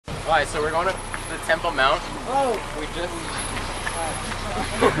Alright, so we're going up the Temple Mount. Oh! We just...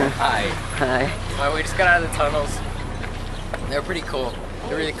 Hi. Hi. Well, we just got out of the tunnels. They're pretty cool.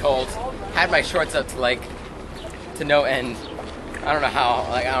 They're really cold. Had my shorts up to no end. I don't know how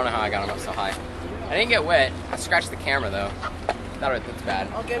I got them up so high. I didn't get wet. I scratched the camera though. That's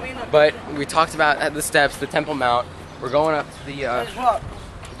bad. But we talked about at the steps, the Temple Mount. We're going up to the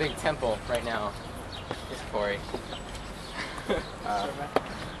big temple right now. It's Corey. Wow.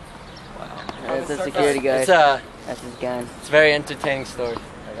 That's a security guard. That's his gun. It's a very entertaining story,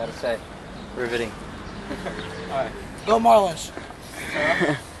 I gotta say. Riveting. Alright. Go Marlins!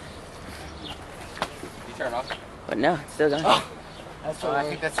 You turn off? But no, it's still going. I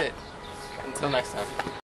think that's it. Until next time.